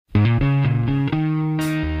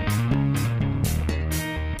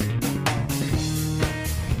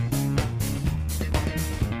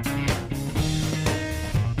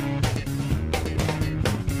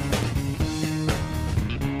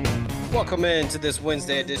Welcome into this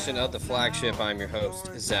Wednesday edition of the Flagship. I'm your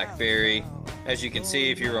host, Zach Berry. As you can see,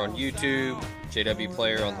 if you're on YouTube, JW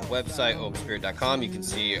Player on the website, oldspirit.com, you can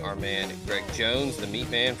see our man Greg Jones, the meat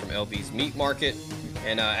man from LB's Meat Market.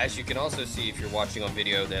 And as you can also see, if you're watching on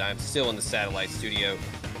video, that I'm still in the satellite studio,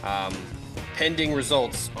 pending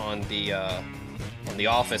results on the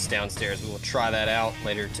office downstairs. We will try that out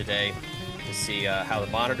later today to see how the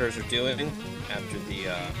monitors are doing after the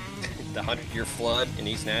 100-year flood in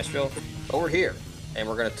East Nashville. But we're here, and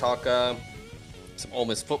we're going to talk some Ole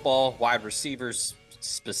Miss football, wide receivers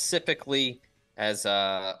specifically, as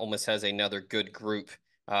Ole Miss has another good group.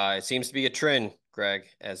 It seems to be a trend, Greg,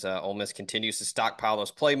 as Ole Miss continues to stockpile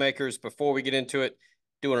those playmakers. Before we get into it,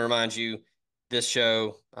 do want to remind you, this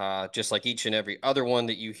show, just like each and every other one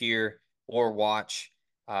that you hear or watch,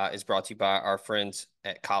 is brought to you by our friends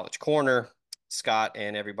at College Corner. Scott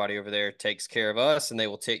and everybody over there takes care of us, and they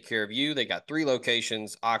will take care of you. They got 3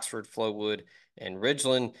 locations: Oxford, Flowood, and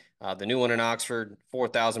Ridgeland. The new one in Oxford,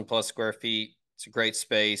 4,000 plus square feet. It's a great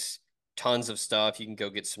space, tons of stuff. You can go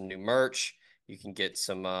get some new merch. You can get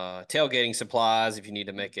some tailgating supplies. If you need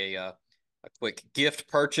to make a quick gift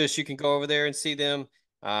purchase, you can go over there and see them.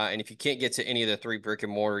 And if you can't get to any of the 3 brick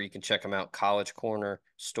and mortar, you can check them out,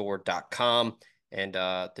 collegecornerstore.com. And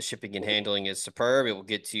the shipping and handling is superb. It will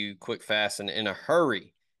get to you quick, fast, and in a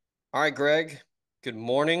hurry. All right, Greg, good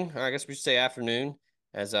morning. Or I guess we should say afternoon,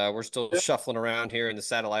 as we're still shuffling around here in the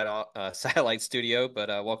satellite studio, but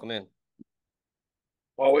welcome in.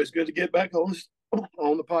 Always good to get back on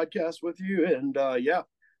the podcast with you. And yeah,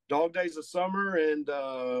 dog days of summer and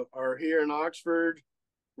are here in Oxford.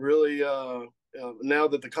 Really, now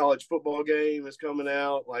that the college football game is coming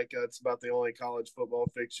out, like it's about the only college football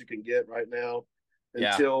fix you can get right now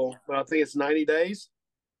until I think it's 90 days,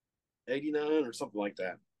 89 or something like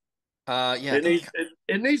that. Yeah,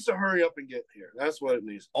 it needs to hurry up and get here. That's what it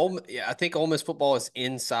needs. Yeah, I think Ole Miss football is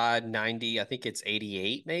inside 90. I think it's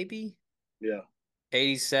 88, maybe. Yeah,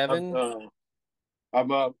 87.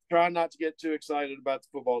 I'm trying not to get too excited about the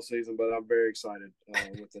football season, but I'm very excited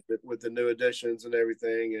with the new additions and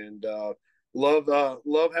everything, and love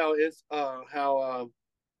how it's how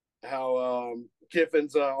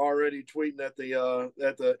Kiffin's already tweeting at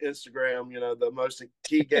the Instagram. You know, the most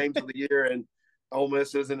key games of the year, and Ole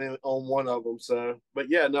Miss isn't on one of them. So, but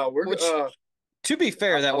yeah, no, Which, to be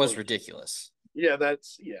fair, that was ridiculous. Yeah,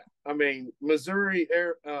 I mean, Missouri,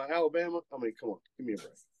 Alabama. I mean, come on, give me a break.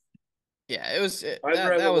 Yeah, it was I'd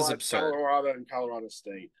rather that was watch absurd. Colorado and Colorado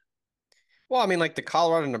State. Well, I mean, like the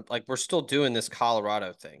Colorado, like we're still doing this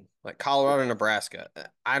Colorado thing, like Colorado, Nebraska.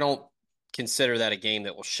 I don't consider that a game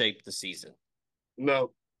that will shape the season.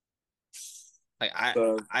 No, Like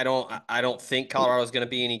I don't think Colorado is going to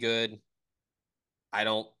be any good. I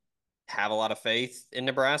don't have a lot of faith in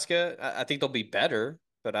Nebraska. I think they'll be better,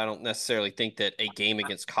 but I don't necessarily think that a game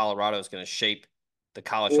against Colorado is going to shape the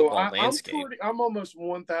college well, football landscape. I'm almost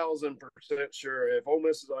 1,000% sure if Ole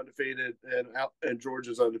Miss is undefeated and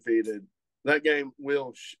Georgia's undefeated, that game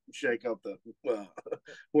will shake up the the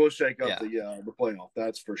playoff.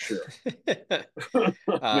 That's for sure.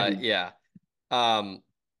 Yeah.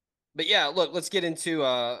 But yeah, look, let's get into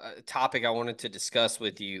a topic I wanted to discuss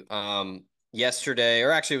with you. Yesterday,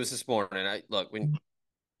 or actually it was this morning. Look,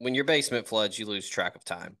 when your basement floods, you lose track of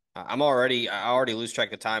time. I already lose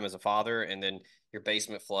track of time as a father, and then your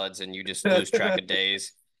basement floods and you just lose track of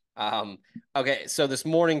days. Okay, so this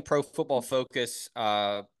morning, Pro Football Focus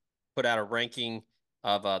put out a ranking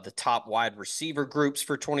of the top wide receiver groups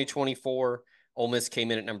for 2024. Ole Miss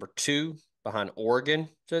came in at number 2 behind Oregon.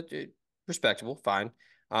 So, respectable, fine.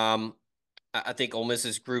 I think Ole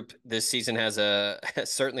Miss's group this season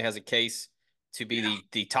certainly has a case to be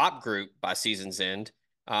the top group by season's end.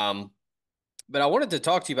 But I wanted to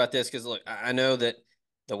talk to you about this because, look, I know that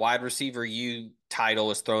the wide receiver U title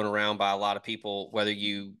is thrown around by a lot of people, whether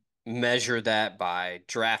you measure that by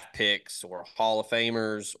draft picks or Hall of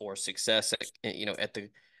Famers or success at the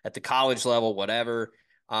college level, whatever.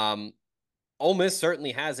 Ole Miss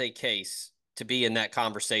certainly has a case to be in that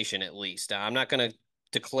conversation at least. I'm not going to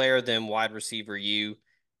declare them wide receiver U,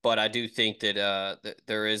 but I do think that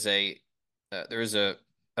there is a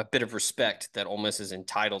bit of respect that Ole Miss is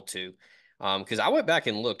entitled to. Because I went back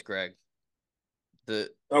and looked, Greg.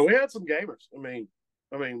 We had some gamers.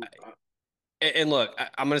 And look,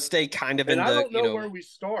 I'm going to stay kind of and in I the don't know where we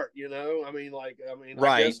start. right. I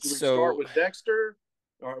guess do we start with Dexter?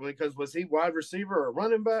 Because was he wide receiver or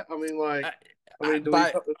running back?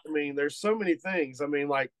 There's so many things.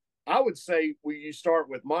 I would say you start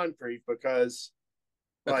with Moncrief because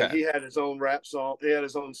he had his own rap song, he had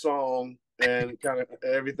his own song, and kind of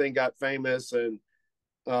everything got famous. And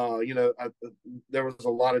there was a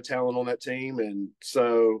lot of talent on that team, and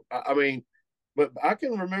so I mean, but I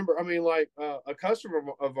can remember. I mean, like a customer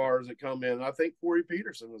of ours that come in. I think Corey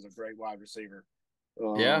Peterson was a great wide receiver.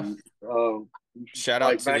 Yeah. Um, um, Shout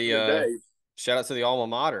out like to back in the day. the alma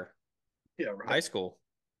mater, Yeah, high right. school.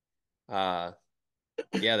 Yeah,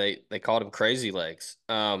 they called him Crazy Legs.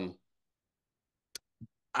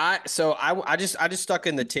 I just stuck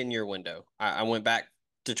in the 10-year window. I went back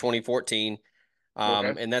to 2014.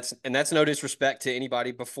 Okay. And that's no disrespect to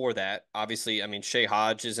anybody before that. Obviously, I mean Shea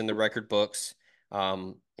Hodge is in the record books.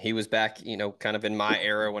 He was back, kind of in my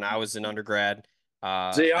era when I was an undergrad. See,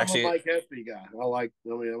 I'm a Actually, Mike Espy guy.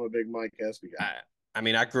 I'm a big Mike Espy guy. I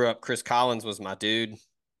mean, I grew up. Chris Collins was my dude.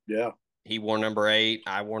 Yeah. He wore number 8.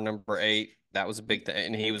 I wore number 8. That was a big thing,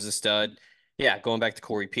 and he was a stud. Yeah, going back to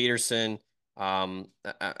Corey Peterson. I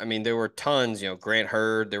mean, there were tons. Grant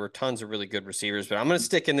Hurd. There were tons of really good receivers, but I'm going to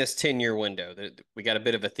stick in this 10-year window. We got a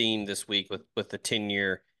bit of a theme this week with the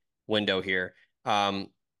 10-year window here. I'm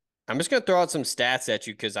just going to throw out some stats at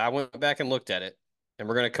you because I went back and looked at it, and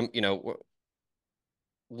we're going to come.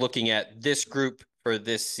 Looking at this group for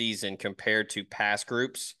this season compared to past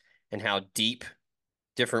groups and how deep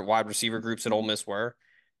different wide receiver groups at Ole Miss were.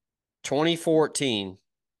 2014,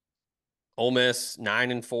 Ole Miss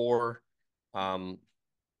 9-4. Um,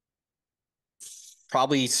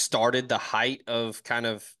 Probably started the height of kind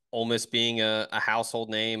of Ole Miss being a household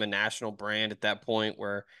name, a national brand at that point,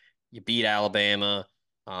 where you beat Alabama.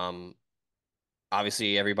 Um,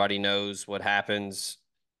 Obviously, everybody knows what happens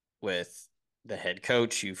with the head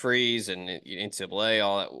coach Hugh Freeze and NCAA,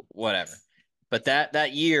 all that, whatever. But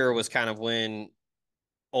that year was kind of when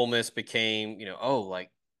Ole Miss became, oh, like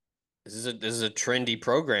this is a trendy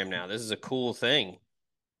program now. This is a cool thing.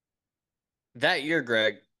 That year,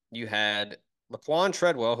 Greg, you had Laquan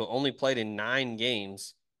Treadwell, who only played in 9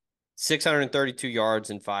 games, 632 yards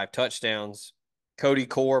and 5 touchdowns. Cody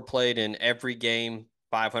Core played in every game,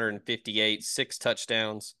 558, 6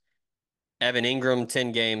 touchdowns. Evan Ingram,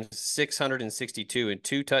 10 games, 662 and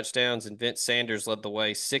 2 touchdowns. And Vince Sanders led the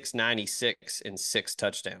way, 696 and 6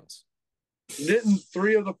 touchdowns. Didn't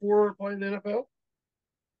 3 of the 4 play in the NFL?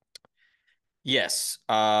 Yes.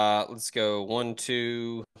 Let's go. 1,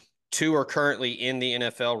 2. 2 are currently in the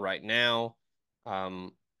NFL right now.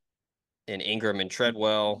 In Ingram and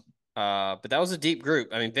Treadwell. But that was a deep group.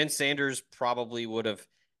 I mean, Vince Sanders probably would have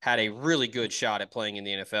had a really good shot at playing in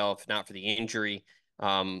the NFL if not for the injury.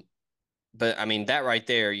 But I mean, that right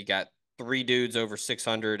there, you got 3 dudes over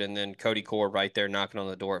 600, and then Cody Core right there knocking on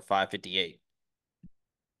the door at 558.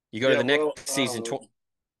 You go to Yeah. the Well, next season.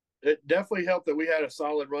 it definitely helped that we had a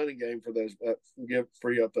solid running game for those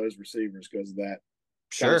free up those receivers because of that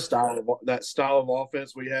kind of Sure. style of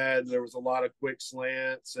offense we had. There was a lot of quick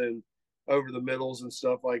slants and over the middles and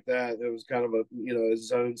stuff like that. It was kind of a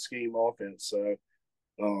zone scheme offense. So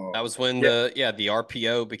That was when yeah, the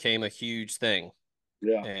RPO became a huge thing.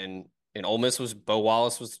 yeah. And Ole Miss was Bo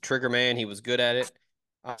Wallace was the trigger man. He was good at it.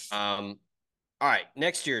 All right,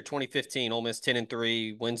 next year, 2015, Ole Miss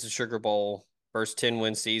 10-3, wins the Sugar Bowl, first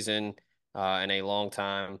 10-win season in a long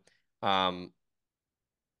time.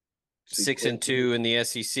 See, 6-2 in the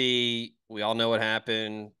SEC. We all know what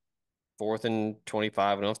happened. 4th and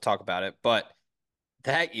 25. We don't have to talk about it. But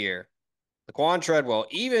that year, Laquan Treadwell,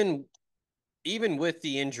 even with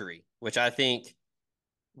the injury, which I think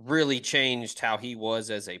really changed how he was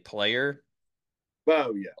as a player,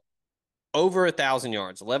 oh yeah, over 1,000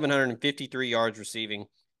 yards, 1,153 yards receiving,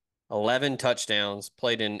 11 touchdowns,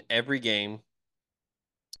 played in every game.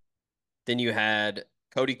 Then you had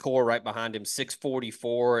Cody Core right behind him,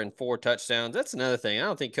 644 and 4 touchdowns. That's another thing. I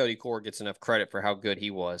don't think Cody Core gets enough credit for how good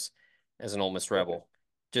he was as an Ole Miss right. Rebel.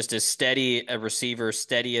 Just as steady a receiver,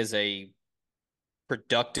 steady as a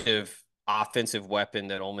productive offensive weapon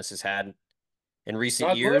that Ole Miss has had in recent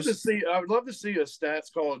I'd love to years. see. I would love to see a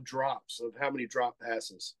stats called drops of how many drop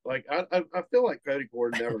passes. Like I feel like Cody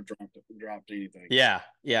Gordon never dropped anything. Yeah,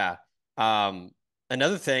 yeah.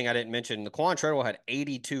 Another thing I didn't mention, Laquan Treadwell had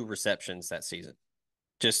 82 receptions that season.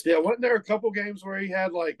 Just Yeah, wasn't there a couple games where he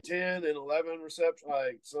had like 10 and 11 receptions,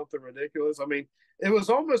 like something ridiculous? I mean, it was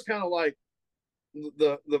almost kind of like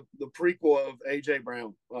the prequel of AJ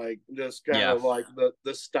Brown, like just kind yeah, of like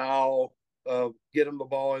the style of get him the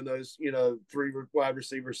ball in those 3 wide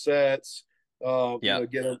receiver sets. yeah.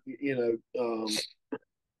 Get him,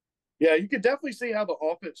 yeah, you could definitely see how the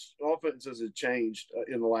offenses have changed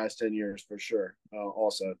in the last 10 years for sure.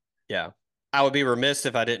 Also, Yeah. I would be remiss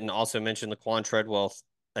if I didn't also mention Laquan Treadwell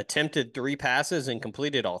attempted 3 passes and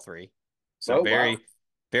completed all 3. So oh wow,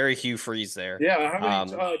 very Hugh Freeze there. yeah. How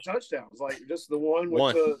many touchdowns? Like just the one with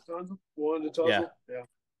One. the tons of one to Yeah. Tuzzle?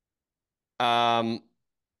 Yeah. Um,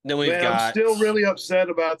 Then we've Man, I'm got still really upset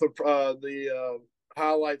about the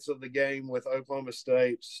highlights of the game with Oklahoma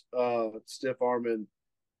State's stiff arming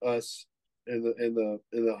us in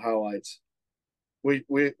the highlights. We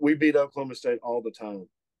beat Oklahoma State all the time.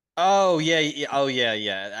 oh yeah, oh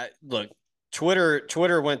yeah. Look,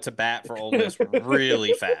 Twitter went to bat for Ole Miss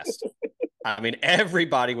really fast. I mean,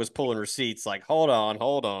 everybody was pulling receipts like, hold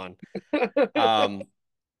on. Um,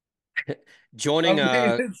 I joining mean,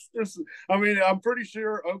 it's just. I mean, I'm pretty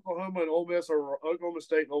sure Oklahoma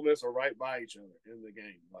State and Ole Miss are right by each other in the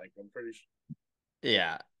game. Like, I'm pretty sure.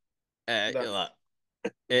 yeah. That,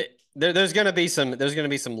 Look, there's gonna be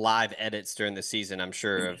some live edits during the season, I'm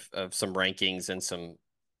sure, of some rankings and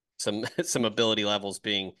some ability levels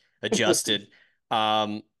being adjusted.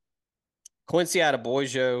 Um, Quincy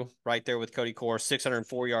Adebojo right there with Cody Core,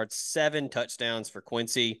 604 yards, 7 touchdowns for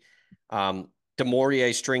Quincy.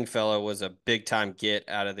 DeMaurier Stringfellow was a big time get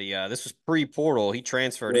out of the. This was pre-portal. He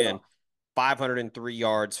transferred yeah, in, 503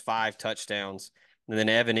 yards, 5 touchdowns, and then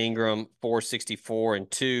Evan Ingram 464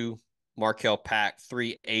 and 2. Markel Pack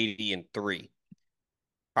 380 and 3.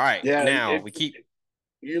 All right, yeah. now we keep.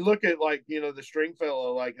 You look at like the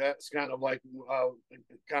Stringfellow, like that's kind of like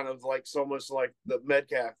so much like the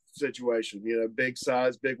Metcalf situation. Big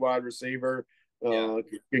size, big wide receiver, Yeah,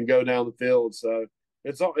 can go down the field. So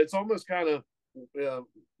it's almost kind of uh,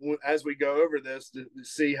 as we go over this to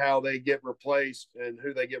see how they get replaced and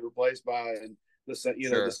who they get replaced by, and the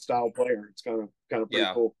sure. style player. It's kind of pretty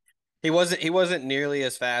Yeah. cool. He wasn't nearly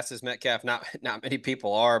as fast as Metcalf. Not many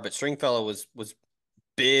people are, but Stringfellow was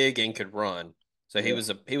big and could run. So he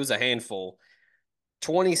Yeah. was a handful.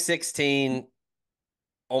 2016,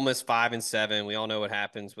 almost 5-7. We all know what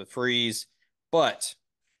happens with Freeze, but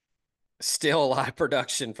still a lot of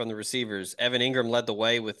production from the receivers. Evan Ingram led the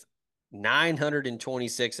way with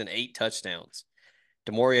 926 and 8 touchdowns.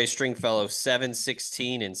 DeMaurier Stringfellow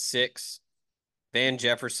 716 and 6. Van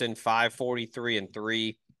Jefferson 543 and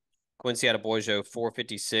 3. Quincy Adebojo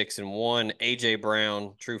 456 and 1. AJ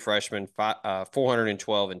Brown, true freshman,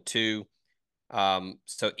 412 and 2.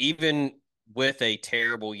 So even with a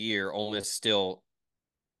terrible year, Ole Miss still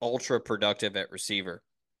ultra productive at receiver.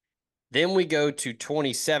 Then we go to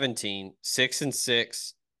 2017,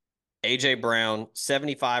 6-6. AJ Brown,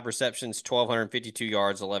 75 receptions, 1,252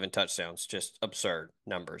 yards, 11 touchdowns. Just absurd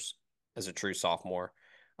numbers as a true sophomore.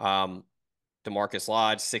 Um, DeMarcus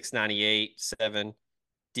Lodge, 698, 7.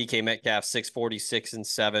 DK Metcalf, 646 and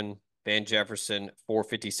 7. Van Jefferson,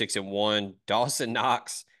 456 and 1. Dawson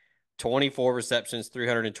Knox, 24 receptions,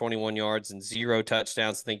 321 yards, and 0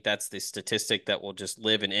 touchdowns. I think that's the statistic that will just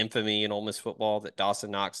live in infamy in Ole Miss football, that Dawson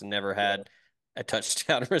Knox never had a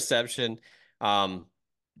touchdown reception. Um,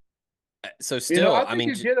 so I still, I think mean,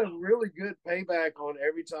 you get a really good payback on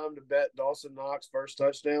every time to bet Dawson Knox first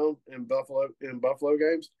touchdown in Buffalo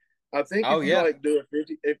games. I think oh if you yeah, like do a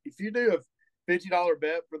 50 if you do a $50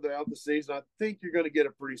 bet for throughout the season, I think you're going to get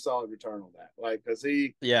a pretty solid return on that. Like because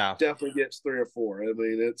he yeah, definitely gets 3 or 4. I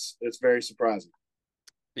mean, it's very surprising.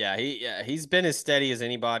 he's been as steady as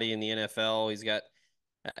anybody in the NFL.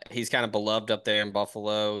 He's kind of beloved up there in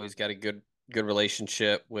Buffalo. He's got a good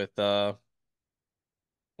relationship with I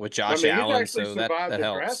Josh mean, he's Allen, actually so that survived that a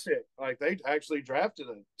draft helps. pick. Like they actually drafted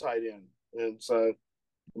a tight end, and so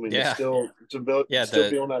I mean, it's Yeah, still to build yeah. still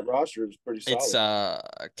be The on that roster is pretty It's solid.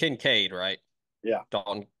 Kincaid, right? Yeah.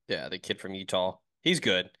 Dalton, yeah, the kid from Utah. He's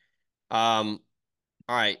good. Um,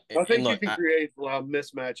 all right, I and think you look, can create a lot of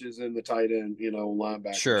mismatches in the tight end,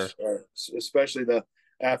 linebackers, sure, especially the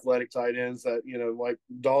athletic tight ends that, like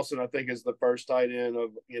Dawson, I think is the first tight end of,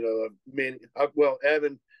 of many. Well,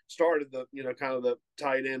 Evan started the, kind of the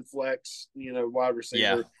tight end flex, wide yeah,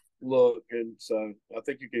 receiver look. And so I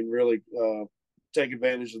think you can really take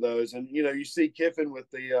advantage of those. And, you see Kiffin with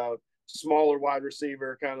the smaller wide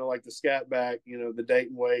receiver, kind of like the scat back, the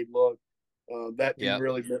Dayton Wade look. That can yep.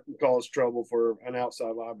 really cause trouble for an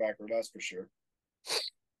outside linebacker, that's for sure.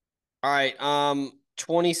 All right,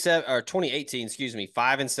 27 or 2018, excuse me,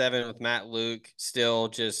 5-7 with Matt Luke. Still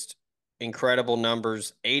just incredible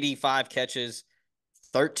numbers. 85 catches,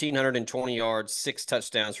 1,320 yards, 6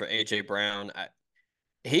 touchdowns for AJ Brown.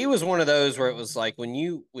 He was one of those where it was like when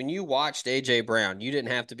you watched AJ Brown, you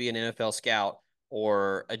didn't have to be an NFL scout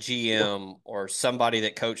or a GM or somebody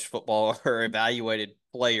that coached football or evaluated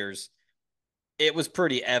players. It was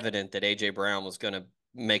pretty evident that AJ Brown was going to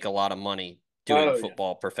make a lot of money doing Oh yeah,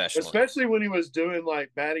 football professionally. especially when he was doing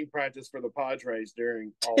like batting practice for the Padres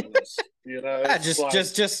during all this. Ah, It's just like,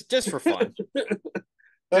 just just just for fun. hey,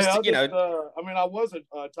 Just you know, I mean, I was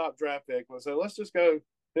a top draft pick, so let's just go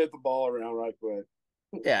hit the ball around right quick.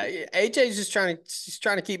 Yeah, AJ's just trying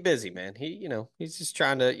to keep busy, man. He's just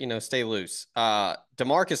trying to, stay loose.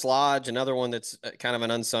 DeMarcus Lodge, another one that's kind of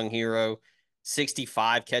an unsung hero,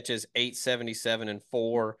 65 catches, 877 and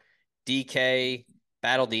 4. DK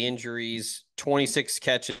battled the injuries, 26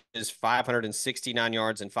 catches, 569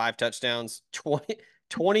 yards and 5 touchdowns,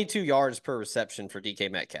 22 yards per reception for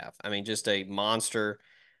DK Metcalf. I mean, just a monster.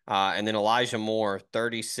 And then Elijah Moore,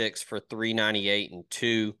 36 for 398 and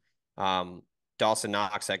 2. Dawson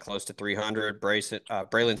Knox had close to 300.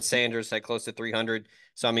 Braylon Sanders had close to 300.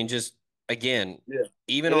 So, I mean, just again, Yeah,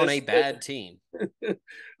 even and on a bad team,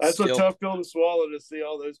 that's a still, tough pill to swallow to see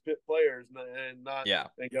all those pit players and not yeah,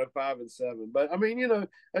 and go 5-7. But I mean,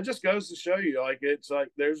 that just goes to show you, like it's like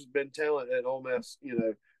there's been talent at Ole Miss,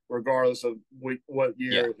 regardless of what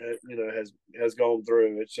yeah, year has gone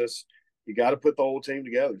through. It's just you got to put the whole team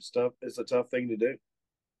together. It's tough. It's a tough thing to do.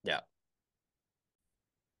 yeah.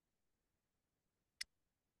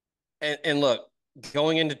 And look,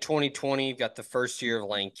 going into 2020, you've got the first year of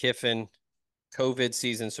Lane Kiffin, COVID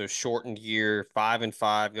season, so shortened year,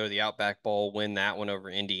 5-5, go to the Outback Bowl, win that one over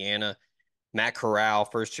Indiana. Matt Corral,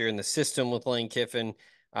 first year in the system with Lane Kiffin.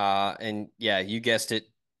 And yeah, you guessed it,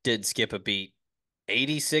 did skip a beat.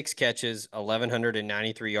 86 catches,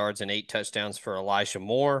 1,193 yards, and 8 touchdowns for Elijah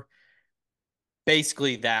Moore.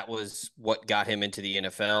 Basically, that was what got him into the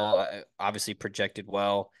NFL. Obviously, projected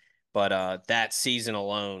well, but that season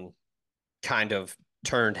alone kind of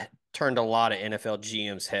turned a lot of NFL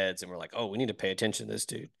GMs' heads, and we're like, oh, we need to pay attention to this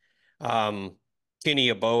dude. Um, Kenny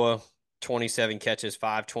Aboa, 27 catches,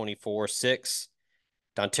 524, 6.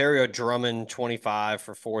 Dontario Drummond, 25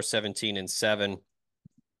 for 417 and 7.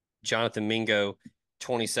 Jonathan Mingo,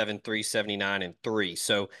 27, 379 and 3.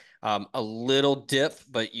 So a little dip,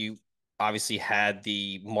 but you obviously had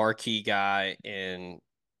the marquee guy in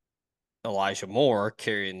Elijah Moore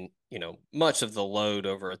carrying, much of the load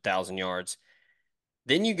over 1,000 yards.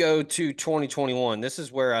 Then you go to 2021. This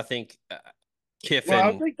is where I think Well, I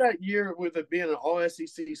Kiffin, think that year with it being an all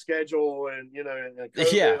SEC schedule and and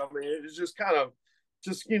COVID, yeah, I mean, it's just kind of,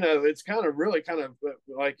 it's kind of really kind of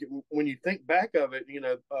like when you think back of it,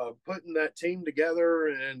 putting that team together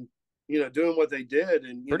and doing what they did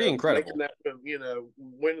and pretty making incredible. that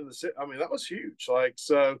winning the. I mean, that was huge. Like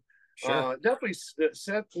so, Sure. definitely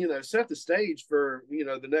set the stage for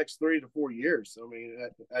the next 3 to 4 years. I mean,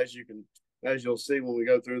 as you'll see when we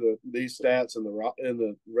go through these stats and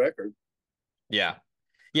the record. Yeah.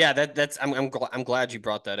 Yeah, that's I'm glad you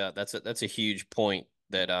brought that up. That's a huge point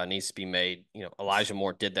that needs to be made. Elijah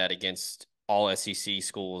Moore did that against all SEC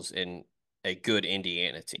schools in a good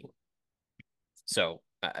Indiana team. So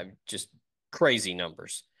just crazy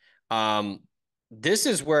numbers. Um, this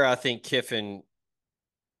is where I think Kiffin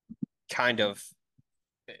kind of.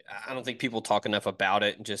 I don't think people talk enough about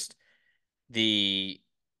it, and just the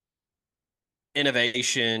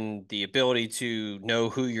innovation, the ability to know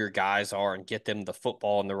who your guys are and get them the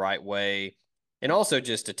football in the right way. And also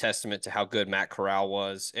just a testament to how good Matt Corral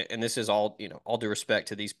was. And this is all, all due respect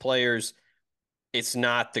to these players. It's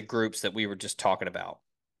not the groups that we were just talking about.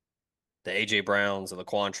 The AJ Browns, the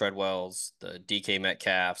Laquan Treadwells, the DK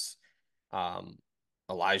Metcalfs, um,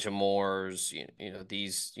 Elijah Moores,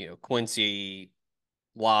 these, Quincy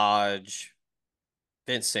Lodge,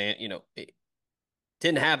 Vincent, it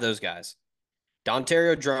didn't have those guys.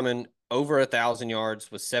 Dontario Drummond over 1,000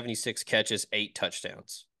 yards with 76 catches, 8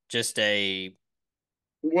 touchdowns. Just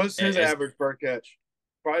What's his as average per catch?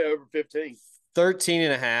 Probably over 15. 13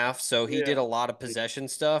 and a half. So he did Yeah. a lot of possession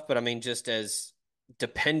stuff, but I mean, just as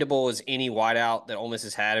dependable as any wideout that Ole Miss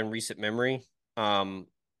has had in recent memory. Um,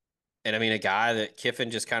 and I mean, a guy that Kiffin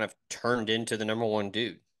just kind of turned into the number one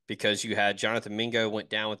dude because you had Jonathan Mingo went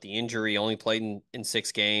down with the injury, only played in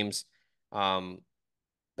 6 games. Um,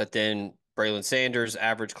 But then Braylon Sanders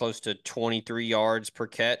averaged close to 23 yards per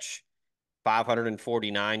catch,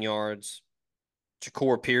 549 yards.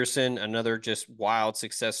 Shakur Pearson, another just wild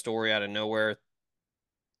success story out of nowhere,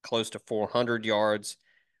 close to 400 yards.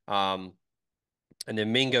 Um, and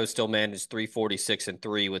then Mingo still managed 346 and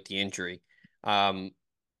 3 with the injury. Um,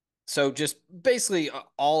 so just basically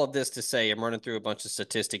all of this to say, I'm running through a bunch of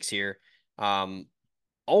statistics here. Um,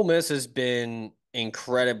 Ole Miss has been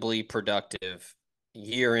incredibly productive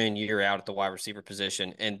year in, year out at the wide receiver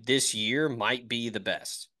position, and this year might be the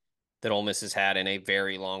best that Ole Miss has had in a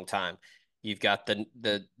very long time. You've got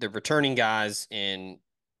the returning guys in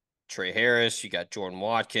Trey Harris, you got Jordan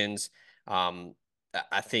Watkins. Um,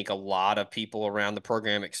 I think a lot of people around the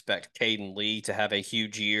program expect Caden Lee to have a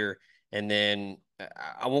huge year, and then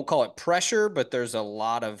I won't call it pressure, but there's a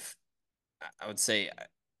lot of, I would say,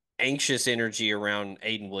 anxious energy around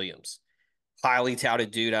Aiden Williams, highly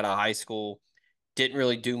touted dude out of high school. Didn't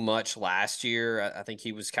really do much last year. I think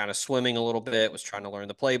he was kind of swimming a little bit, was trying to learn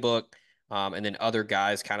the playbook. And then other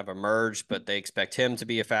guys kind of emerged, but they expect him to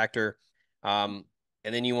be a factor. And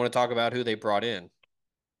then you want to talk about who they brought in.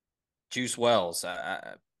 Juice Wells.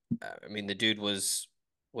 I mean, the dude was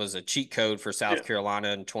a cheat code for South Yeah, Carolina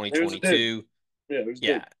in it was a dude. 2022. Yeah, it was a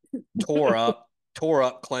dude. Yeah, tore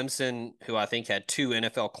up Clemson, who I think had two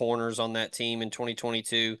NFL corners on that team in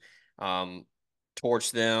 2022. Um,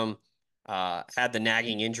 Torched them. Had the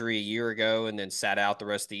nagging injury a year ago, and then sat out the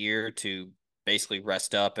rest of the year to basically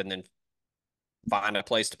rest up and then find a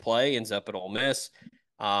place to play. Ends up at Ole Miss.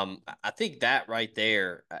 I think that right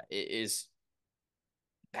there is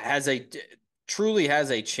has a truly has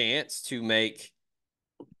a chance to make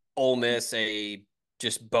Ole Miss a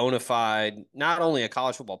just bona fide, not only a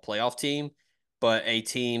college football playoff team, but a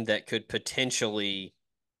team that could potentially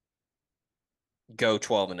go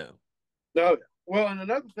 12-0. No, well, and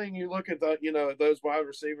another thing, you look at the, those wide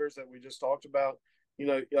receivers that we just talked about.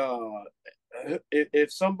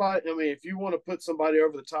 If somebody, I mean, if you want to put somebody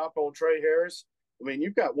over the top on Trey Harris, I mean,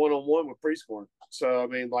 you've got one-on-one with Prescorn. So I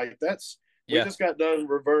mean, like that's we Yeah. just got done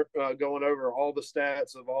going over all the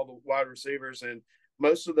stats of all the wide receivers, and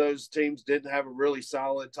most of those teams didn't have a really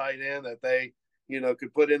solid tight end that they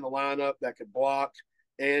could put in the lineup that could block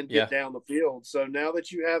and get Yeah. down the field. So now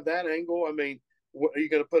that you have that angle, I mean, what, are you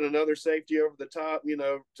going to put another safety over the top,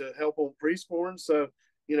 to help on Prescorn? So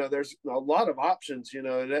there's a lot of options, and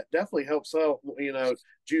that definitely helps out,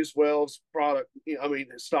 Juice Wells' product. I mean,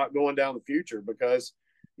 stock going down the future, because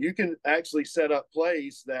you can actually set up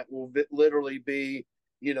plays that will literally be,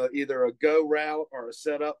 either a go route or a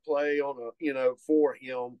setup play on for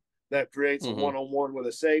him that creates a Mm-hmm. one-on-one with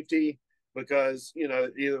a safety, because,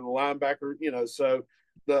 either the linebacker, so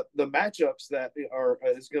the matchups that are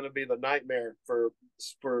is going to be the nightmare for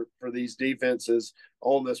these defenses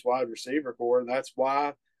on this wide receiver core, and that's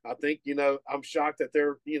why I think I'm shocked that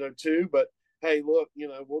they're two, but hey, look,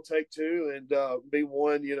 we'll take two and be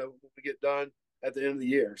one. When we get done at the end of the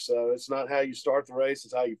year. So it's not how you start the race;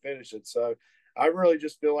 it's how you finish it. So I really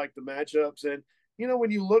just feel like the matchups, and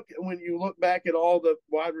when you look back at all the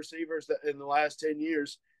wide receivers that in the last 10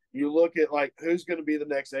 years, you look at like who's going to be the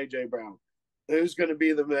next AJ Brown, who's going to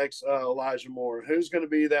be the next Elijah Moore, who's going to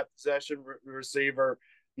be that possession receiver,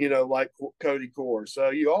 like Cody Core. So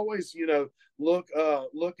you always, look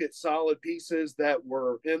at solid pieces that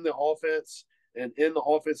were in the offense and in the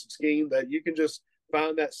offensive scheme that you can just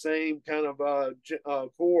find that same kind of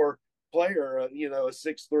core player, a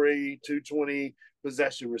 6'3", 220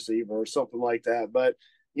 possession receiver or something like that. But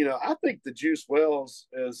I think the Juice Wells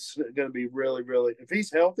is going to be really, really, if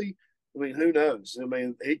he's healthy, I mean, who knows? I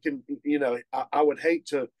mean, he can, I would hate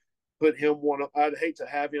to put him I'd hate to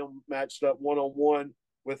have him matched up one-on-one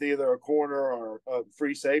with either a corner or a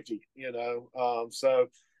free safety, I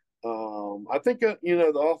think,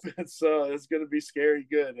 the offense is going to be scary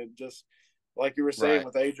good. And just like you were saying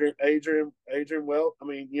Right. with Adrian, well, I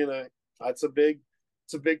mean, it's a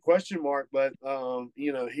big question mark, but,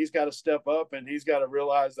 he's got to step up, and he's got to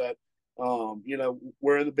realize that,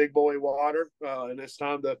 we're in the big boy water, and it's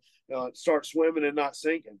time to start swimming and not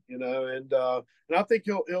sinking, and I think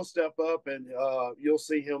he'll step up, and you'll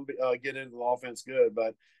see him get into the offense good.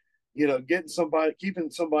 But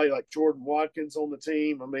keeping somebody like Jordan Watkins on the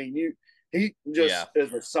team, I mean, he Yeah. just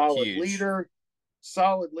is a Huge.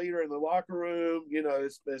 solid leader in the locker room.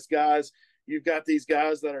 It's guys, you've got these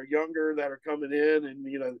guys that are younger that are coming in,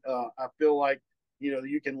 and I feel like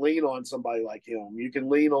you can lean on somebody like him. You can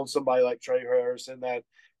lean on somebody like Trey Harris in that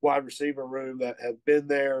wide receiver room that have been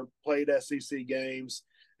there, played SEC games,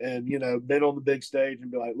 and been on the big stage,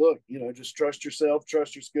 and be like, look, just trust yourself,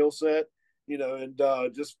 trust your skill set,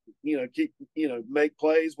 and just keep make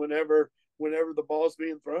plays whenever the ball's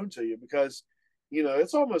being thrown to you, because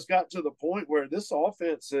it's almost got to the point where this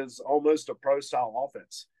offense is almost a pro style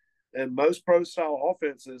offense, and most pro style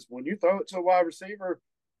offenses, when you throw it to a wide receiver,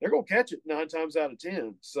 they're going to catch it 9 times out of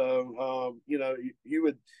 10. So you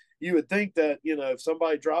would think that if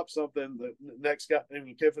somebody drops something, the next guy, I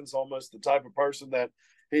mean, Kiffin's almost the type of person that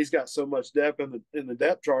he's got so much depth in the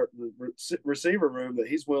depth chart in the receiver room that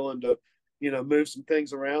he's willing to move some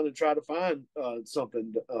things around and try to find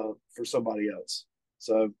something for somebody else.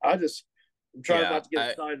 So I'm trying Yeah. not to get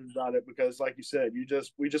excited about it, because, like you said,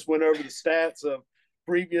 we just went over the stats of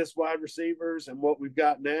previous wide receivers and what we've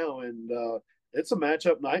got now, and it's a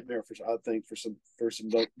matchup nightmare I think for some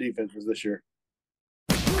defenses this year.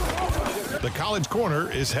 The College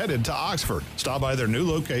Corner is headed to Oxford. Stop by their new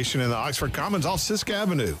location in the Oxford Commons off Sisk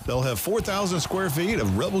Avenue. They'll have 4,000 square feet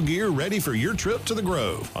of Rebel gear ready for your trip to the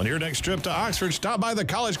Grove. On your next trip to Oxford, stop by the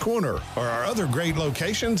College Corner or our other great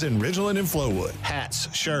locations in Ridgeland and Flowood.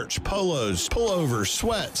 Hats, shirts, polos, pullovers,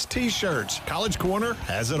 sweats, t-shirts. College Corner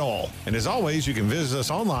has it all. And as always, you can visit us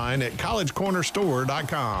online at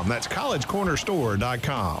collegecornerstore.com. That's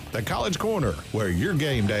collegecornerstore.com. The College Corner, where your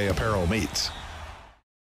game day apparel meets.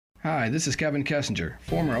 Hi, this is Kevin Kessinger,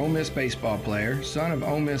 former Ole Miss baseball player, son of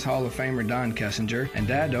Ole Miss Hall of Famer Don Kessinger, and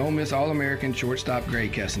dad to Ole Miss All-American shortstop Gray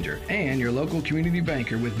Kessinger, and your local community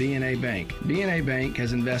banker with B&A Bank. B&A Bank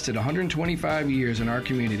has invested 125 years in our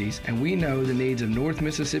communities, and we know the needs of North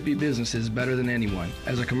Mississippi businesses better than anyone.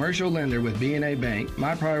 As a commercial lender with B&A Bank,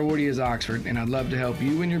 my priority is Oxford, and I'd love to help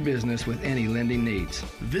you and your business with any lending needs.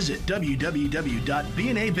 Visit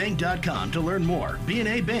www.bnabank.com to learn more.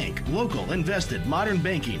 B&A Bank, local, invested, modern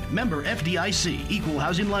banking. Member FDIC, equal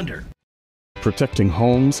housing lender. Protecting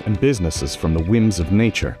homes and businesses from the whims of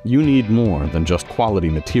nature, you need more than just quality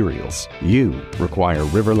materials. You require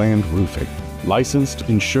Riverland Roofing. Licensed,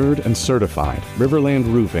 insured, and certified,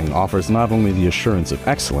 Riverland Roofing offers not only the assurance of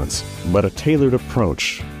excellence, but a tailored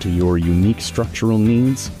approach to your unique structural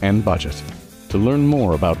needs and budget. To learn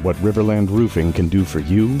more about what Riverland Roofing can do for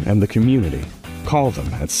you and the community, call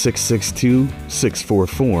them at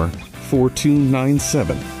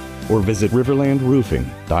 662-644-4297. or visit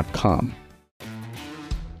riverlandroofing.com.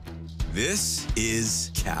 This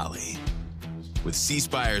is Cali. With C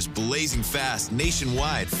Spire's blazing fast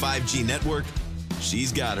nationwide 5G network,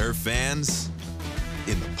 she's got her fans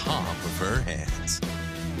in the palm of her hands.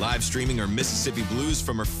 Live streaming her Mississippi blues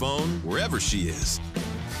from her phone wherever she is,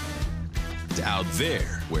 to out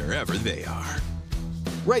there wherever they are.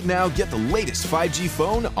 Right now, get the latest 5G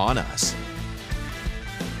phone on us.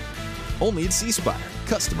 Only at C Spire.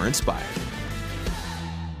 Customer inspired.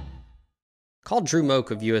 Call Drew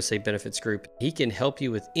Moak of USA Benefits Group. He can help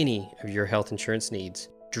you with any of your health insurance needs.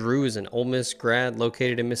 Drew is an Ole Miss grad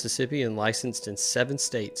located in Mississippi and licensed in 7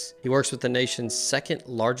 states. He works with the nation's second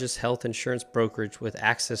largest health insurance brokerage with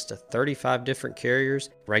access to 35 different carriers,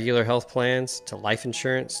 regular health plans, to life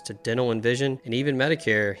insurance, to dental and vision, and even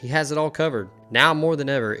Medicare. He has it all covered. Now more than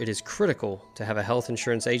ever, it is critical to have a health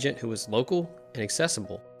insurance agent who is local and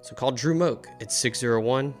accessible. So call Drew Moak at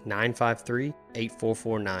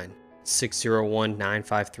 601-953-8449.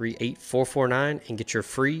 601-953-8449 and get your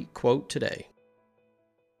free quote today.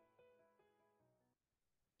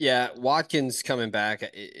 Yeah, Watkins coming back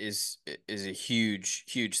is a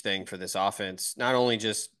huge thing for this offense. Not only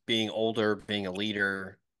just being older, being a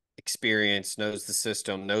leader, experienced, knows the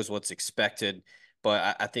system, knows what's expected,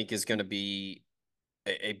 but I think is going to be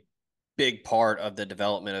a big part of the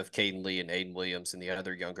development of Caden Lee and Aiden Williams and the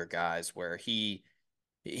other younger guys, where he's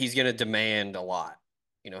going to demand a lot.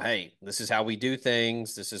 Hey, this is how we do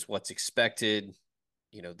things. This is what's expected.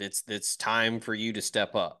 It's time for you to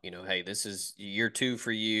step up. Hey, this is year 2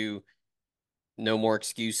 for you. No more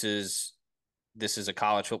excuses. This is a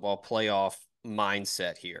college football playoff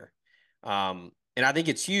mindset here. And I think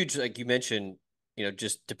it's huge, like you mentioned,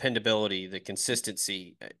 just dependability, the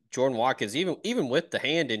consistency. Jordan Watkins, even with the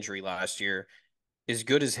hand injury last year, as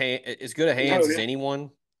good a hands as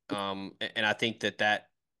anyone. And I think that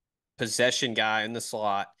possession guy in the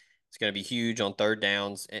slot is going to be huge on third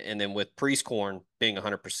downs. And then with Priestcorn being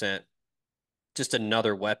 100%, just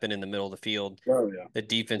another weapon in the middle of the field. Oh, yeah. The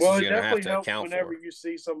defense is going to have to account whenever for. you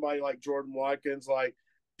see somebody like Jordan Watkins, like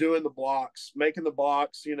doing the blocks, making the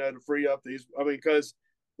blocks, to free up these. I mean, because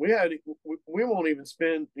we won't even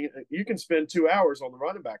spend. You can spend 2 hours on the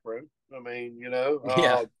running back room. I mean,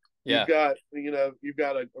 Yeah. You've got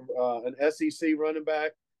an SEC running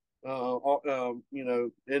back, into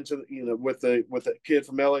with the kid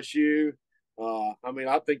from LSU. I mean,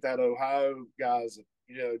 I think that Ohio guy's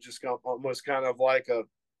just almost kind of like a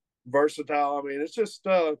versatile. I mean, it's just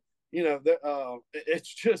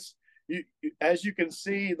it's just as you can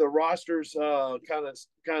see, the rosters kind of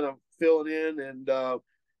filling in, and I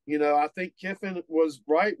think Kiffin was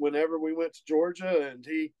right whenever we went to Georgia, and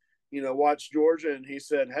he watched Georgia, and he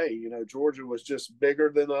said, hey, Georgia was just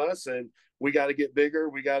bigger than us, and we got to get bigger,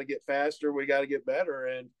 we got to get faster, we got to get better,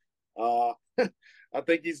 and I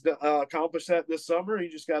think he's accomplished that this summer. He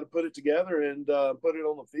just got to put it together and put it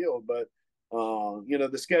on the field. But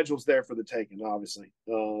the schedule's there for the taking, obviously.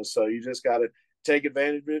 So you just got to take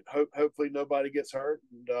advantage of it. Hopefully nobody gets hurt,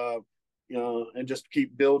 and just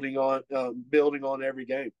keep building on every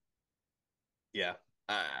game. Yeah,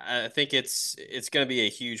 I think it's going to be a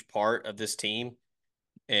huge part of this team,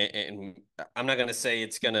 and I'm not going to say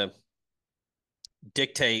it's going to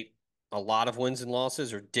dictate a lot of wins and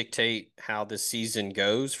losses or dictate how the season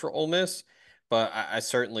goes for Ole Miss, but I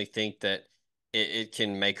certainly think that it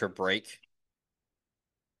can make or break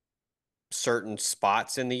certain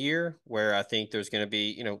spots in the year where I think there's going to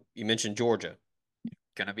be, you mentioned Georgia,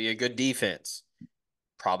 going to be a good defense,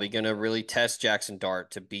 probably going to really test Jackson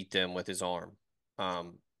Dart to beat them with his arm.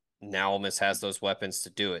 Now Ole Miss has those weapons to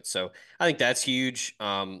do it. So I think that's huge.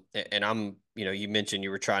 And you mentioned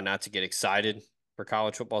you were trying not to get excited for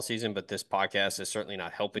college football season, but this podcast is certainly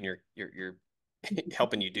not helping your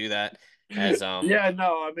helping you do that. As yeah,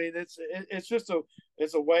 no, I mean it's just a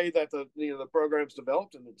way that the program's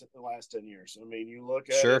developed in the last 10 years. I mean, you look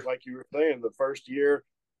at it sure, like you were saying, the first year,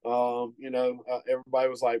 everybody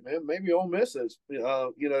was like, man, maybe Ole Miss is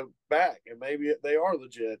back, and maybe they are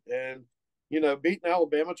legit, and beating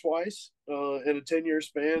Alabama twice in a 10-year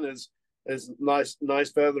span is nice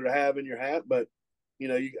feather to have in your hat. But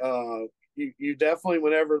you definitely,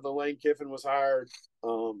 whenever the Lane Kiffin was hired,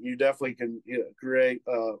 you definitely can create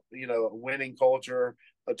a winning culture,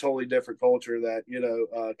 a totally different culture that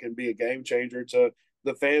can be a game changer to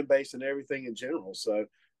the fan base and everything in general. So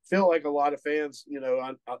feel like a lot of fans,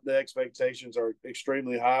 the expectations are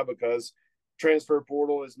extremely high because transfer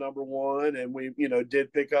portal is number one, and we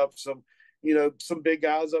did pick up some big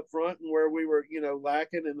guys up front and where we were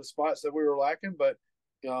lacking in the spots that we were lacking, but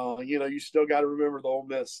you still got to remember the Ole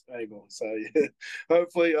Miss angle. So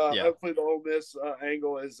hopefully the Ole Miss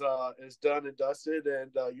angle is done and dusted,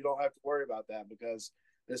 and you don't have to worry about that because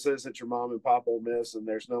this isn't your mom and pop Ole Miss, and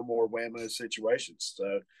there's no more whammo situations.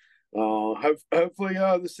 So hopefully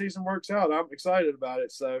the season works out. I'm excited about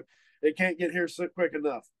it. So it can't get here so quick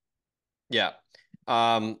enough. Yeah.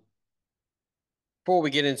 Before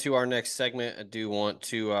we get into our next segment, I do want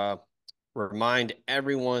to remind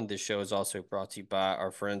everyone this show is also brought to you by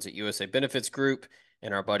our friends at USA Benefits Group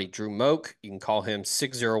and our buddy Drew Moak. You can call him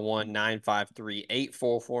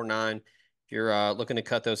 601-953-8449. If you're looking to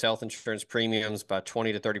cut those health insurance premiums by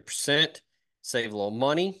 20 to 30%, save a little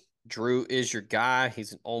money, Drew is your guy.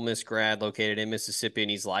 He's an Ole Miss grad located in Mississippi,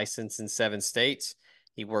 and he's licensed in 7 states.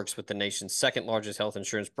 He works with the nation's second largest health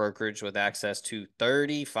insurance brokerage with access to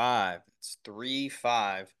 35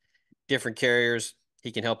 different carriers.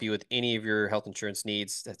 He can help you with any of your health insurance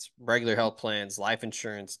needs. That's regular health plans, life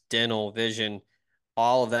insurance, dental, vision,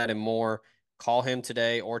 all of that and more. Call him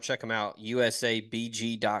today or check him out,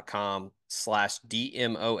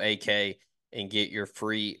 usabg.com/DMOAK, and get your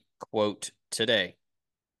free quote today.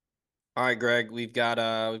 All right, Greg, we've got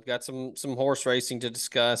some horse racing to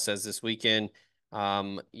discuss as this weekend.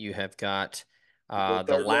 You have got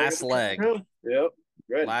the last leg. Yep.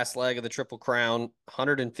 Ready. Last leg of the Triple Crown,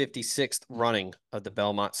 156th running of the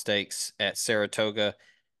Belmont Stakes at Saratoga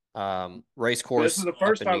race course. This is the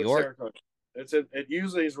first time in New York. at Saratoga. It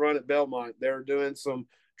usually is run at Belmont. They're doing some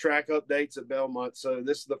track updates at Belmont, so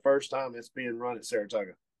this is the first time it's being run at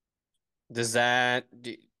Saratoga.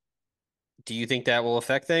 Do you think that will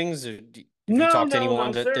affect things? Or have you talked to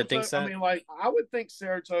anyone that thinks that? I mean, like, I would think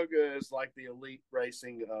Saratoga is like the elite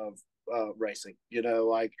racing of racing.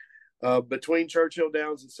 Between Churchill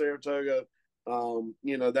Downs and Saratoga,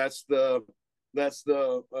 that's the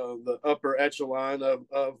upper echelon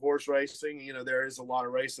of horse racing. There is a lot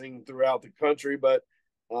of racing throughout the country, but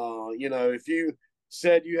if you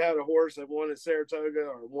said you had a horse that won at Saratoga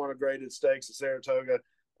or won a graded stakes at Saratoga,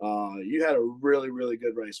 you had a really, really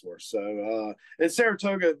good racehorse. So, and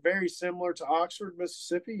Saratoga, very similar to Oxford,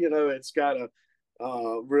 Mississippi. It's got a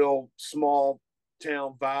real small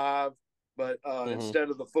town vibe, but instead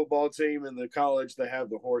of the football team in the college, they have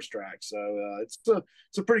the horse track. So it's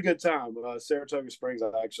a pretty good time. Saratoga Springs,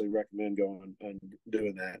 I actually recommend going and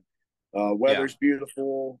doing that. Weather's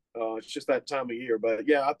beautiful. It's just that time of year. But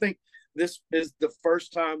yeah, I think this is the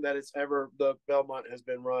first time that the Belmont has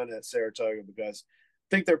been run at Saratoga, because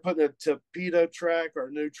I think they're putting a torpedo track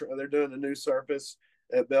or they're doing a new surface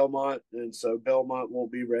at Belmont, and so Belmont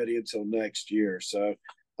won't be ready until next year. So,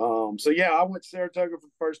 yeah, I went to Saratoga for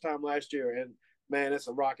the first time last year, and man, it's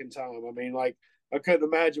a rocking time. I mean, like, I couldn't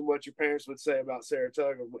imagine what your parents would say about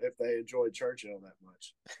Saratoga if they enjoyed Churchill that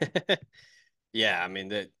much. Yeah, I mean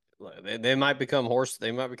they might become horse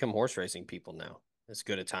racing people now. As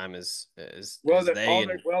good a time as they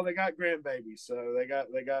got grandbabies, so they got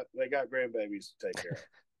grandbabies to take care of.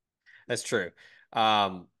 That's true.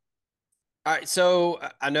 All right, so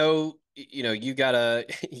I know you've got a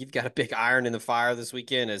big iron in the fire this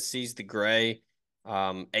weekend as Seize the Gray,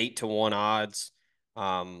 8-1 odds.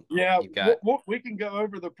 We can go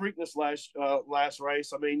over the Preakness last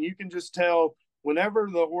race. I mean, you can just tell whenever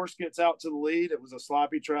the horse gets out to the lead, it was a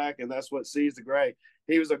sloppy track, and that's what Seize the Gray.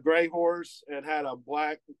 He was a gray horse and had a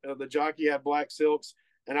black. The jockey had black silks,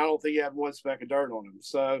 and I don't think he had one speck of dirt on him.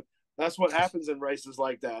 So that's what happens in races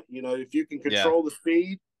like that. If you can control the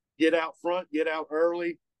speed, get out front, get out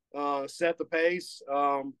early, set the pace,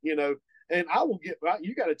 and I will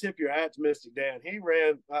you got to tip your hat to Mystic Dan. He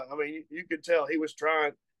ran, you could tell he was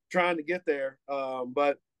trying to get there.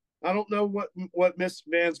 But I don't know what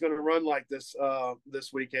Mystic Dan's going to run like this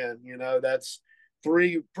weekend. That's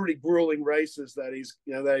 3 pretty grueling races that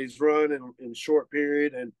he's run in short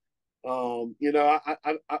period. And,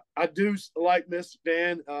 I do like Mystic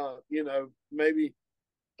Dan, maybe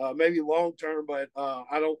long term, but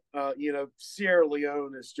I don't, Sierra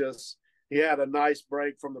Leone is just, he had a nice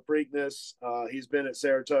break from the Preakness. He's been at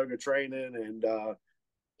Saratoga training, and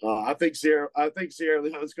I think Sierra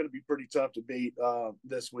Leone is going to be pretty tough to beat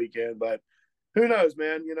this weekend. But who knows,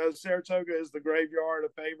 man? Saratoga is the graveyard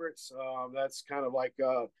of favorites. That's kind of like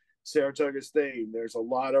Saratoga's theme. There's a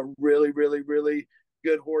lot of really, really, really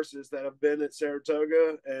good horses that have been at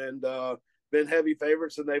Saratoga and been heavy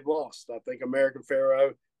favorites, and they've lost. I think American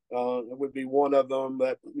Pharaoh would be one of them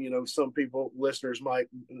that, some listeners might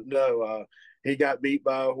know. He got beat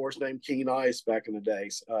by a horse named Keen Ice back in the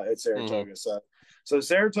days at Saratoga. So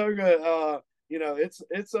Saratoga, it's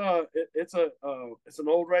an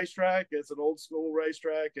old racetrack. It's an old school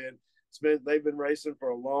racetrack, and they've been racing for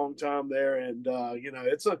a long time there, and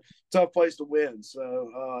it's a tough place to win.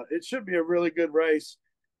 So it should be a really good race.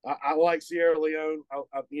 I like Sierra Leone.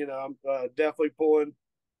 I'm definitely pulling.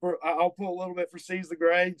 I'll pull a little bit for Seize the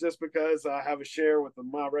Gray just because I have a share with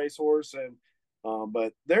my racehorse, and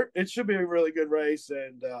but it should be a really good race.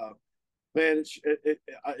 And man,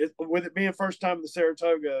 with it being first time in the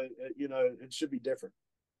Saratoga, it should be different.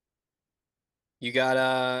 You got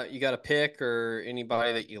a pick or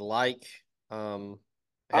anybody that you like I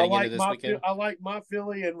heading into this weekend? I like my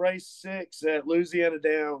filly in race 6 at Louisiana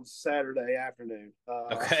Downs Saturday afternoon.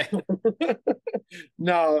 Okay.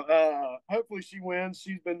 No, hopefully she wins.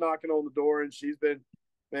 She's been knocking on the door, and she's been,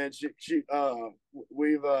 man, she's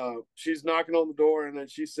knocking on the door, and then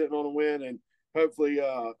she's sitting on a win, and hopefully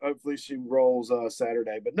she rolls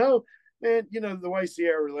Saturday. But no, man, the way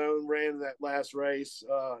Sierra Leone ran that last race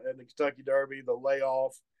in the Kentucky Derby, the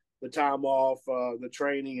layoff, the time off, the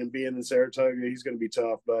training, and being in Saratoga, he's going to be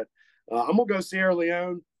tough. But I'm gonna go Sierra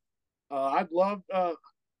Leone. I'd love.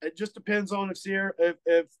 It just depends on if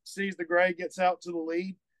Seize the Gray gets out to the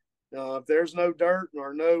lead. If there's no dirt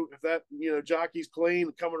if that jockey's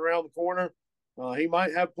clean coming around the corner, he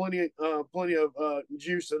might have plenty of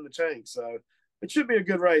juice in the tank. So it should be a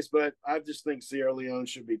good race. But I just think Sierra Leone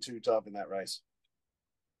should be too tough in that race.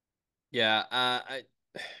 Yeah, I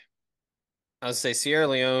would say Sierra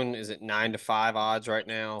Leone is at 9-5 odds right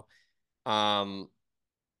now.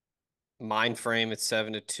 Mind Frame at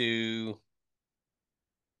 7-2.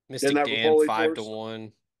 Mystic Dan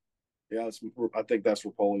 5-1. Yeah, I think that's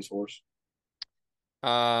Rapoli's horse.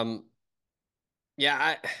 Yeah,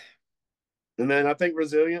 and then I think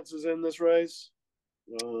Resilience is in this race.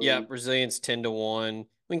 Yeah, Resilience 10-1.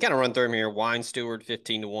 We can kind of run through them here. Wine Steward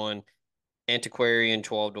 15-1, Antiquarian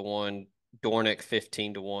 12-1, Dornick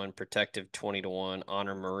 15-1, Protective 20-1,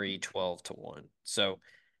 Honor Marie 12-1. So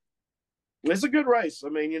it's a good race. I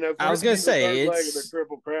mean, I was gonna say leg of the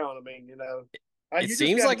Triple Crown. I mean, it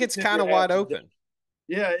seems like it's kind of wide open.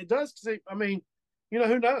 Yeah, it does. I mean,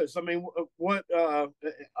 who knows? I mean, what?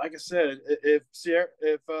 Like I said, if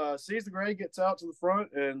Seize the Gray gets out to the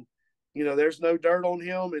front and there's no dirt on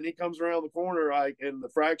him, and he comes around the corner, and the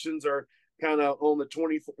fractions are kind of on the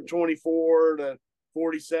 24 to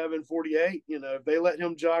 47, 48. If they let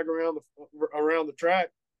him jog around the track,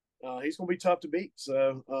 he's going to be tough to beat.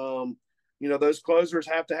 So, those closers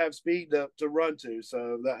have to have speed to run to.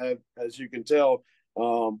 So that, as you can tell,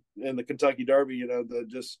 in the Kentucky Derby,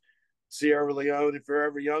 just Sierra Leone, if they're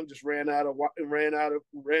ever young, just ran out of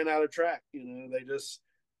track. They just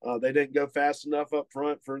they didn't go fast enough up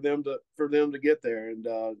front for them to get there, and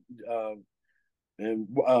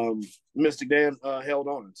Mystic Dan held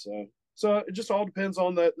on. So it just all depends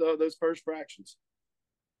on those first fractions.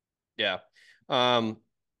 Yeah.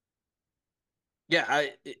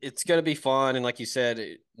 It's going to be fun. And like you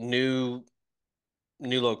said, new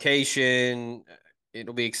location.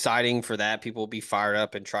 It'll be exciting for that. People will be fired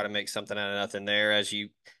up and try to make something out of nothing there. As you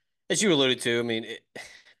alluded to, I mean,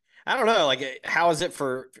 I don't know, like, how is it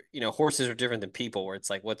for, horses are different than people, where it's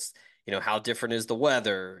like, what's, how different is the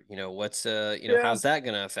weather? What's, how's that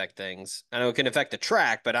going to affect things? I know it can affect the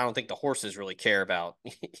track, but I don't think the horses really care about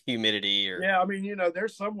humidity or. Yeah. I mean,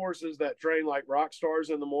 there's some horses that train like rock stars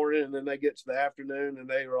in the morning, and then they get to the afternoon and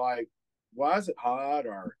they were like, why is it hot?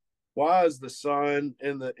 Or why is the sun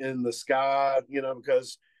in the sky?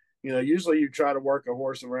 Because usually you try to work a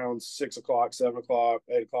horse around 6 o'clock, 7 o'clock,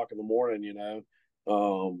 8 o'clock in the morning,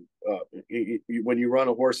 when you run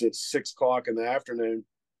a horse at 6 o'clock in the afternoon,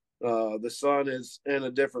 the sun is in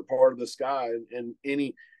a different part of the sky. And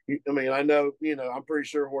I know, I'm pretty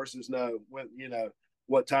sure horses know when,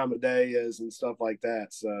 what time of day is and stuff like that.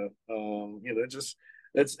 So,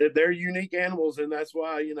 they're unique animals. And that's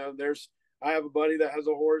why, I have a buddy that has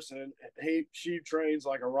a horse, and she trains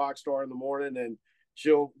like a rock star in the morning, and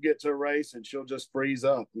she'll get to a race and she'll just freeze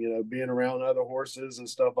up, being around other horses and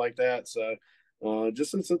stuff like that. So,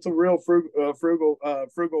 just since it's a real frugal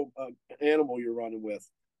animal you're running with.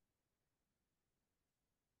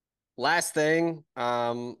 Last thing,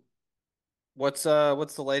 what's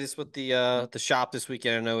the latest with the shop this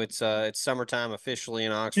weekend? I know it's summertime officially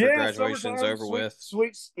in Oxford. Yeah, Graduation's summertime, over with.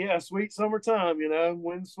 Sweet summertime.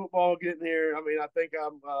 When's football getting here? I mean, I think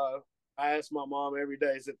I ask my mom every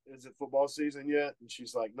day, is it football season yet? And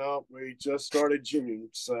she's like, no, we just started June,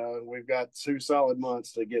 so we've got 2 solid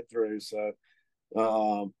months to get through. So,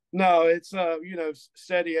 no, it's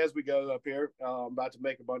steady as we go up here. I'm about to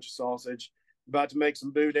make a bunch of sausage, about to make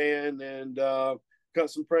some boudin, and cut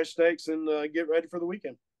some fresh steaks, and get ready for the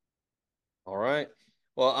weekend. All right.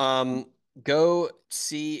 Well, go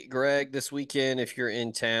see Greg this weekend if you're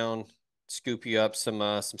in town. Scoop you up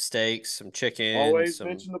some steaks, some chicken. Always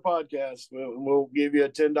mention the podcast. We'll give you a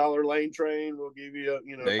 $10 lane train. We'll give you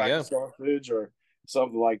a pack of sausage or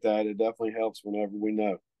something like that. It definitely helps whenever we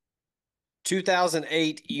know.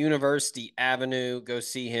 2008 University Avenue. Go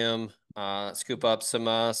see him. Scoop up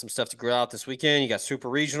some stuff to grill out this weekend. You got super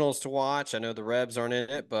regionals to watch. I know the Rebs aren't in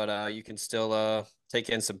it, but you can still take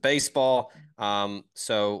in some baseball.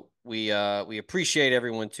 So we appreciate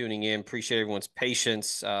everyone tuning in. Appreciate everyone's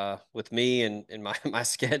patience with me and my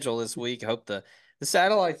schedule this week. I hope the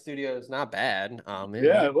satellite studio is not bad.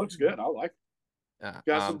 It looks good. I like it.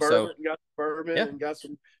 Got some bourbon, yeah. And got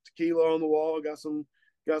some tequila on the wall. Got some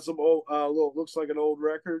old looks like an old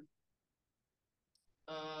record.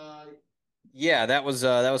 Yeah, that was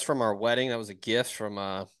from our wedding. That was a gift from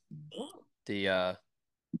the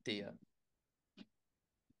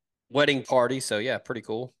wedding party. So yeah, pretty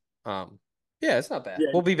cool. Yeah, it's not bad. Yeah,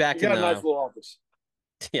 we'll be back in a nice little office.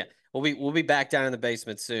 Yeah, we'll be back down in the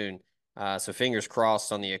basement soon. So fingers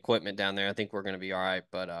crossed on the equipment down there. I think we're gonna be all right.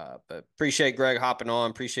 But appreciate Greg hopping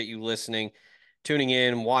on. Appreciate you listening, tuning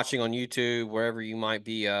in, watching on YouTube, wherever you might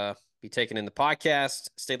be taking in the podcast.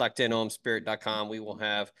 Stay locked in on spirit.com. We will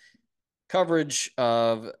have coverage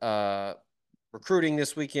of recruiting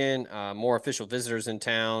this weekend, more official visitors in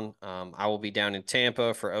town. I will be down in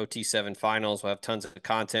Tampa for OT7 finals. We'll have tons of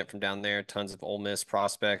content from down there, tons of Ole Miss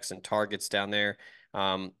prospects and targets down there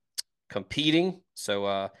competing.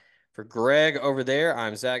 So for Greg over there,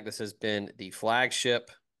 I'm Zach. This has been the Flagship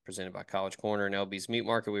presented by College Corner and LB's Meat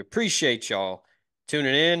Market. We appreciate y'all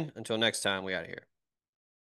tuning in. Until next time, we out of here.